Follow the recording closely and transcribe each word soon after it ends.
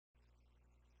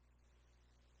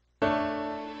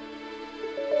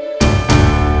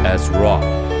ASRock.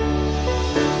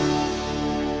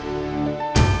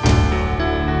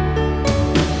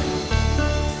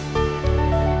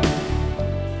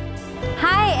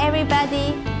 Hi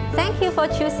everybody! Thank you for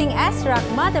choosing ASRock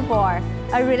motherboard,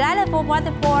 a reliable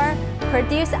motherboard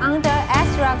produced under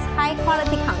ASRock's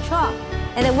high-quality control.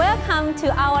 And welcome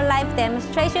to our live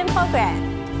demonstration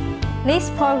program. This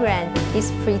program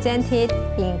is presented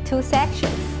in two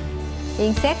sections.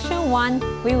 In section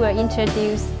 1, we will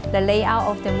introduce the layout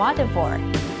of the motherboard.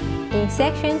 In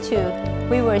section 2,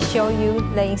 we will show you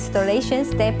the installation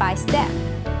step by step.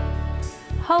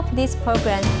 Hope this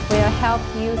program will help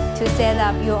you to set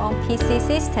up your own PC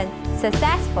system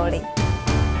successfully.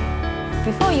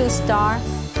 Before you start,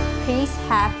 please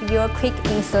have your quick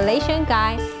installation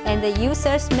guide and the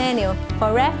user's manual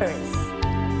for reference.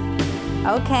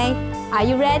 Okay, are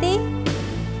you ready?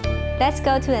 Let's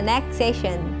go to the next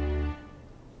section.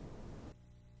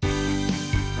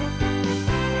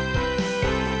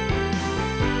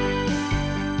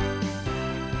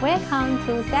 Welcome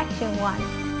to section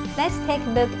 1. Let's take a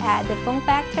look at the form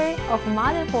factor of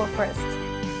motherboard first.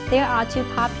 There are two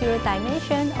popular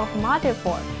dimensions of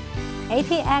motherboard,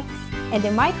 ATX and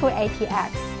the micro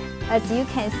ATX. As you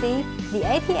can see, the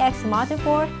ATX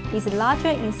motherboard is larger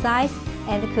in size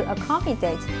and could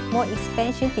accommodate more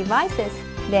expansion devices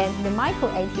than the micro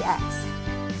ATX.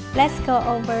 Let's go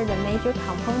over the major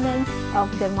components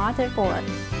of the motherboard.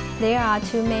 There are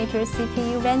two major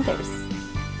CPU vendors,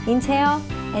 Intel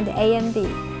and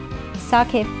AMD.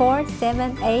 Socket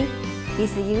 478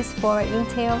 is used for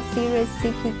Intel series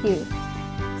CPU.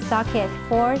 Socket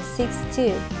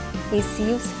 462 is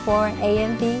used for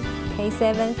AMD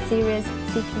K7 series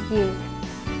CPU.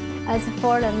 As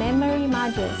for the memory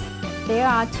modules, there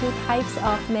are two types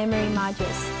of memory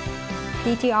modules,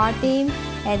 DDR-DIMM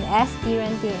and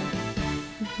SDRAM-DIMM.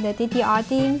 The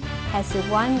DDR-DIMM has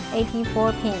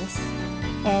 184 pins,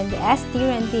 and the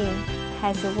SDRAM-DIMM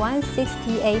has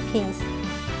 168 pins.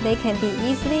 They can be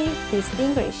easily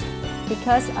distinguished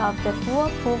because of the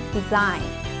foolproof design.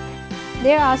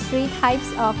 There are three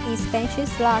types of expansion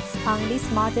slots on this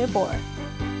motherboard: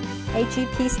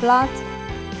 AGP slot,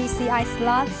 PCI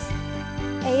slots,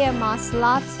 AMR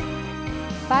slots.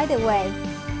 By the way,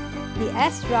 the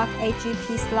ASRock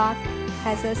AGP slot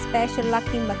has a special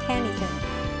locking mechanism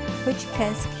which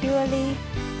can securely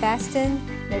fasten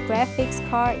the graphics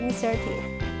card inserted.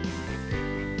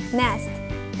 Next,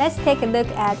 let's take a look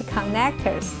at the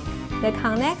connectors. The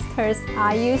connectors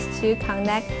are used to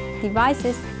connect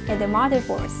devices and the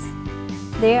motherboards.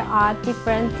 There are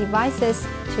different devices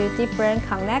to different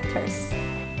connectors.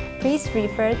 Please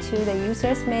refer to the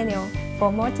user's manual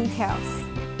for more details.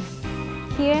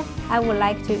 Here, I would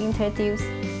like to introduce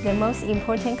the most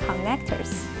important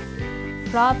connectors.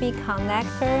 Floppy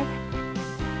connector,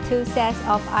 two sets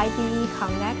of IDE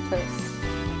connectors.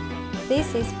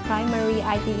 This is primary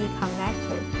IDE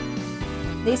connector.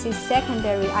 This is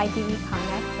secondary IDE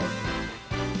connector.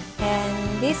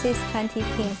 And this is 20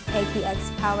 pins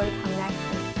ATX power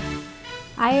connector.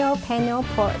 I/O panel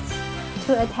ports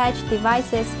to attach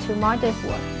devices to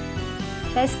motherboard.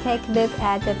 Let's take a look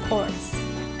at the ports.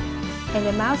 And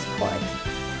the mouse port,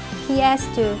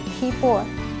 PS2 keyboard,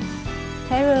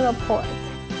 parallel port,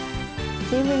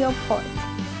 serial port,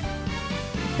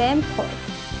 LAN port,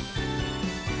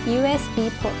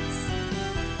 USB ports.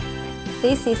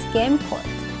 This is game port.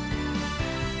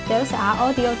 Those are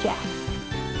audio jack.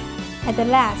 At the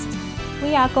last,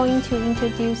 we are going to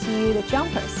introduce you the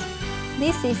jumpers.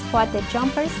 This is what the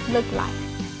jumpers look like.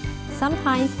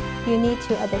 Sometimes you need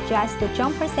to adjust the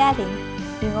jumper setting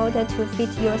in order to fit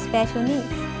your special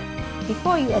needs.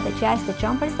 Before you adjust the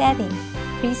jumper setting,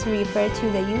 please refer to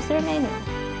the user manual.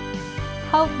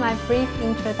 Hope my brief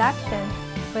introduction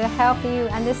will help you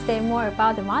understand more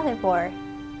about the motherboard.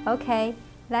 Okay,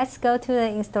 let's go to the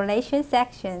installation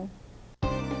section.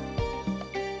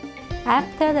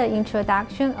 After the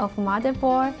introduction of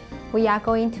motherboard, we are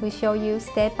going to show you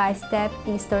step-by-step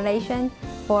installation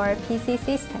for PC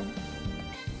system.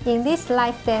 In this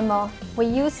live demo, we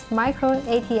use micro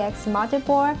ATX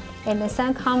motherboard and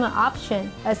some common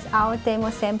option as our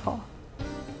demo sample.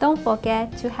 Don't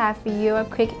forget to have your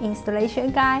quick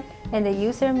installation guide and the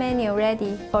user manual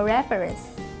ready for reference.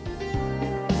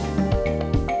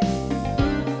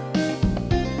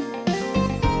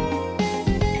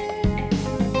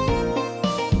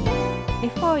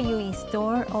 Before you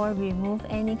install or remove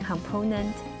any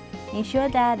component, ensure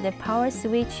that the power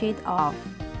switch is off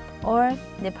or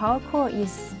the power cord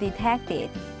is detected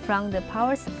from the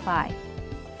power supply.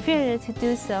 Failure to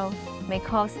do so may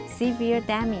cause severe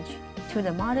damage to the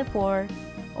motherboard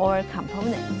or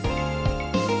components.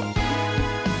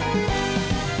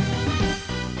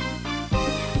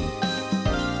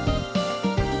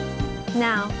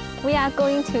 Now, we are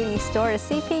going to install the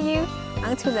CPU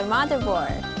onto the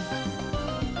motherboard.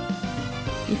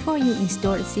 Before you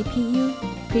install the CPU,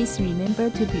 please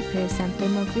remember to prepare some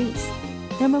thermal grease.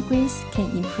 Thermal grease can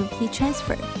improve heat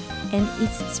transfer, and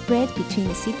it's spread between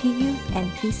the CPU and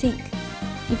heatsink.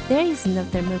 If there is no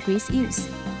thermal grease used,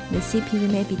 the CPU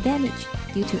may be damaged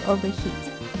due to overheat.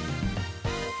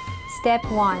 Step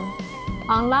 1.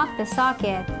 Unlock the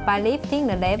socket by lifting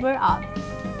the lever up.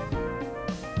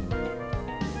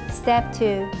 Step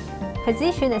 2.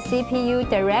 Position the CPU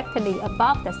directly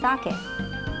above the socket,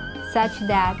 such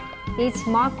that its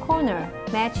marked corner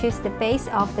matches the base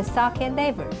of the socket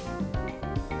lever.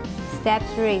 Step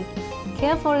 3.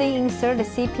 Carefully insert the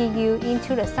CPU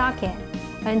into the socket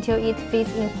until it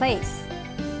fits in place.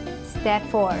 Step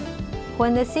 4.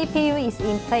 When the CPU is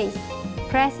in place,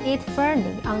 press it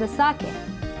firmly on the socket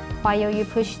while you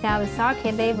push down the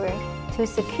socket lever to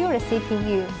secure the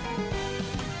CPU.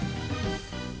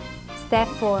 Step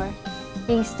 4.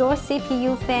 Install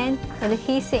CPU fan and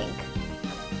heatsink.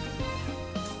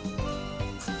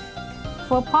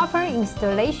 For proper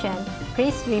installation,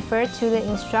 please refer to the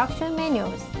instruction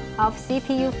manuals of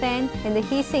CPU fan and the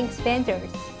heatsink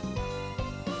vendors.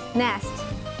 Next,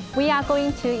 we are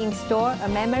going to install a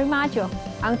memory module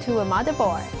onto a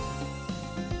motherboard.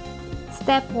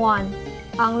 Step 1.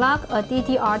 Unlock a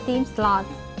DDR DIMM slot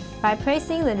by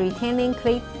pressing the retaining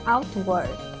clip outward.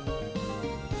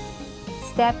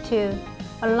 Step 2.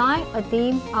 Align a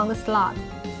DIMM on the slot,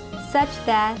 such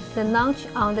that the notch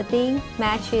on the DIMM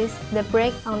matches the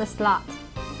break on the slot.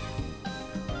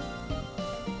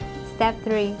 Step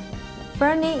 3.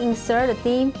 Firmly insert the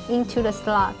DIMM into the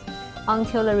slot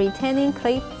until the retaining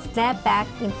clip snaps back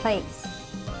in place.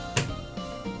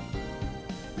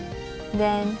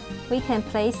 Then, we can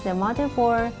place the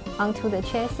motherboard onto the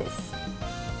chassis.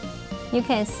 You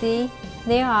can see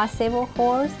there are several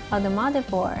holes on the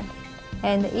motherboard,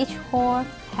 and each hole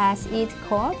has its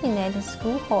coordinate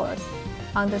screw holes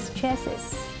on the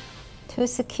chassis. To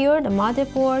secure the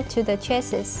motherboard to the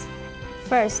chassis,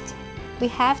 first, we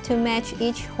have to match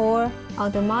each hole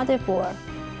on the motherboard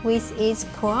with its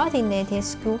coordinated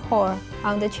screw hole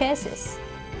on the chassis,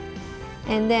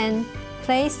 and then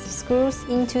place screws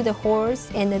into the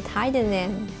holes and tighten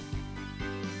them.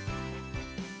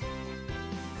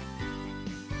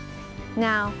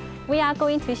 Now, we are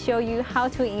going to show you how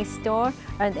to install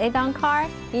an add-on card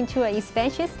into an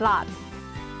expansion slot.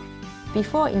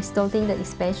 Before installing the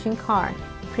expansion card,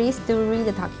 please do read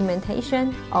the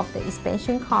documentation of the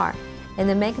expansion card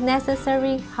and make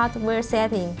necessary hardware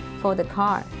setting for the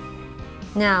card.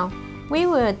 Now, we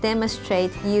will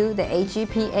demonstrate you the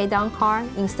AGP add-on card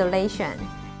installation.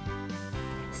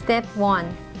 Step 1.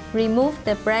 Remove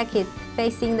the bracket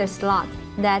facing the slot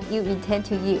that you intend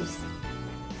to use.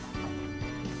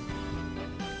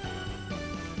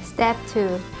 Step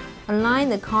 2. Align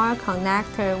the card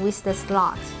connector with the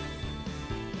slot,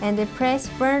 and press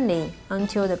firmly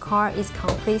until the card is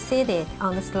completely seated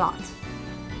on the slot,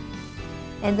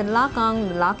 and lock on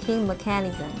the locking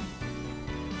mechanism.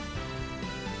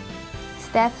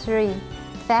 Step 3.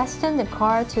 Fasten the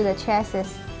card to the chassis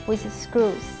with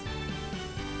screws.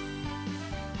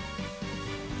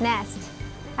 Next,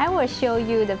 I will show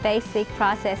you the basic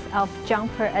process of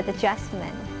jumper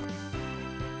adjustment.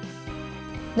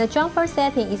 The jumper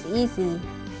setting is easy,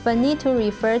 but need to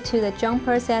refer to the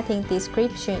jumper setting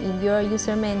description in your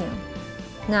user manual.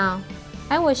 Now,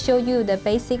 I will show you the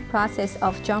basic process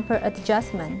of jumper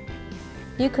adjustment.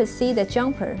 You could see the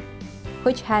jumper,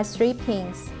 which has 3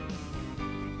 pins.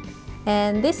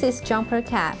 And this is jumper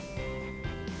cap,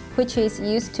 which is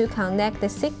used to connect the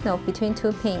signal between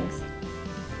 2 pins.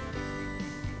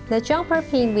 The jumper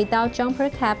pin without jumper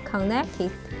cap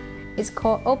connected is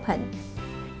called open.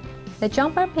 The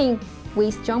jumper pin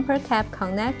with jumper cap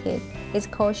connected is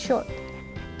called short.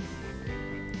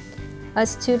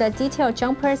 As to the detailed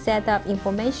jumper setup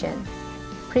information,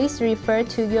 please refer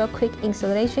to your quick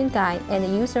installation guide and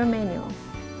user manual.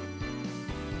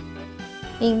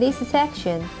 In this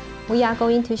section, we are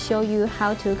going to show you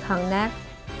how to connect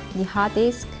the hard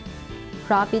disk,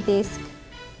 floppy disk,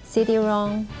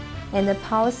 CD-ROM, and the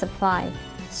power supply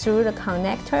through the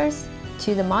connectors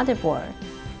to the motherboard.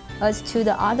 As to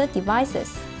the other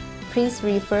devices, please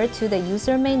refer to the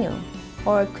user manual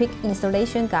or quick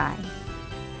installation guide.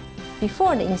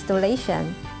 Before the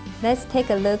installation, let's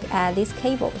take a look at these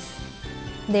cables.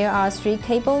 There are 3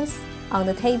 cables on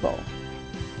the table: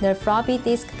 the floppy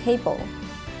disk cable,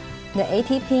 the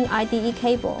 80-pin IDE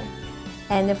cable,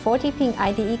 and the 40-pin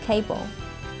IDE cable.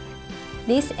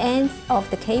 These ends of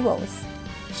the cables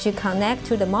should connect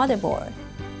to the motherboard,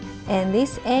 and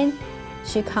this end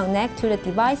should connect to the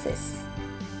devices.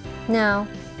 Now,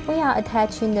 we are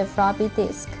attaching the floppy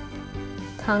disk.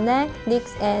 Connect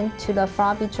this end to the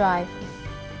floppy drive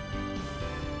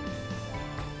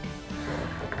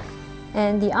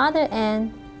and the other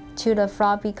end to the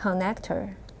floppy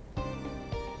connector.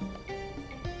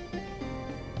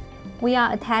 We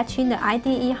are attaching the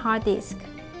IDE hard disk.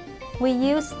 We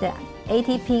use the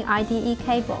 80-pin IDE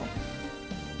cable.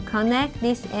 Connect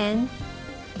this end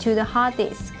to the hard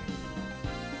disk.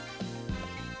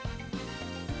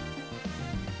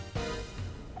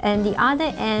 And the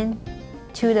other end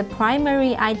to the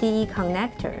primary IDE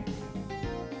connector.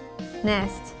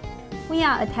 Next, we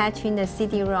are attaching the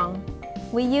CD-ROM.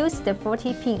 We use the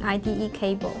 40-pin IDE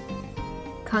cable.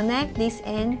 Connect this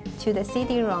end to the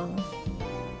CD-ROM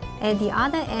and the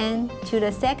other end to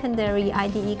the secondary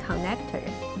IDE connector.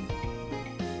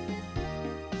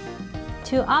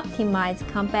 To optimize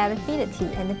compatibility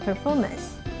and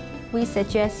performance, we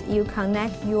suggest you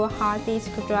connect your hard disk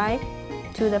drive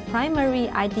to the primary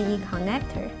IDE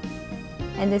connector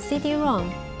and the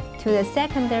CD-ROM to the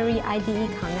secondary IDE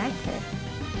connector,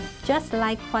 just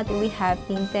like what we have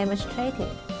been demonstrated.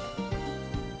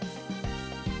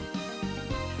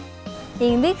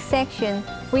 In this section,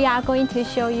 we are going to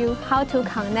show you how to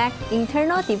connect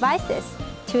internal devices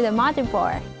to the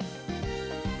motherboard.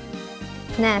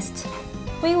 Next,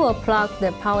 we will plug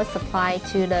the power supply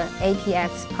to the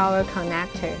ATX power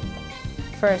connector.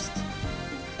 First,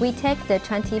 we take the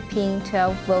 20-pin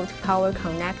 12-volt power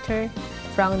connector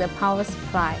from the power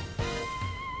supply.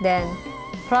 Then,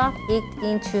 plug it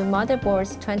into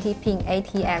motherboard's 20-pin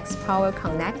ATX power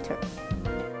connector.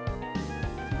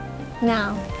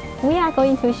 Now, we are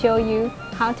going to show you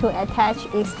how to attach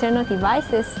external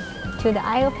devices to the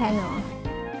I/O panel.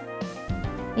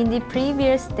 In the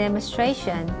previous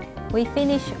demonstration, we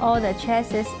finished all the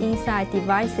chassis inside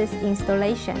devices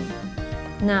installation.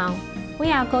 Now, we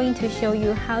are going to show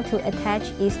you how to attach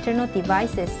external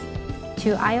devices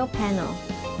to I/O panel,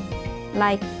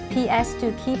 like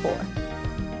PS2 keyboard,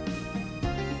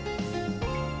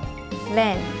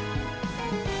 LAN,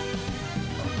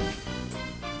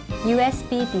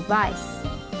 USB device,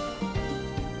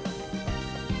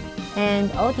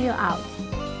 and audio out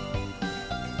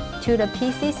to the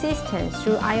PC system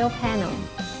through I/O panel.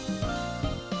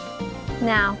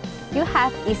 Now, you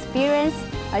have experienced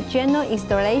a general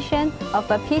installation of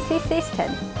a PC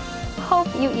system. Hope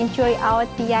you enjoy our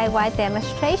DIY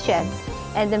demonstration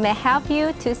and may help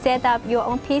you to set up your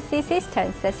own PC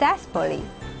system successfully.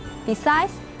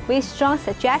 Besides, we strongly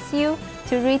suggest you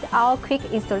to read our quick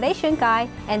installation guide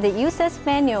and the user's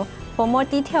manual for more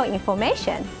detailed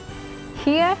information.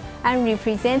 Here, I'm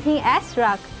representing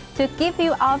ASRock to give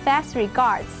you our best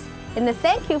regards and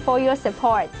thank you for your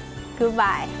support.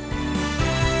 Goodbye.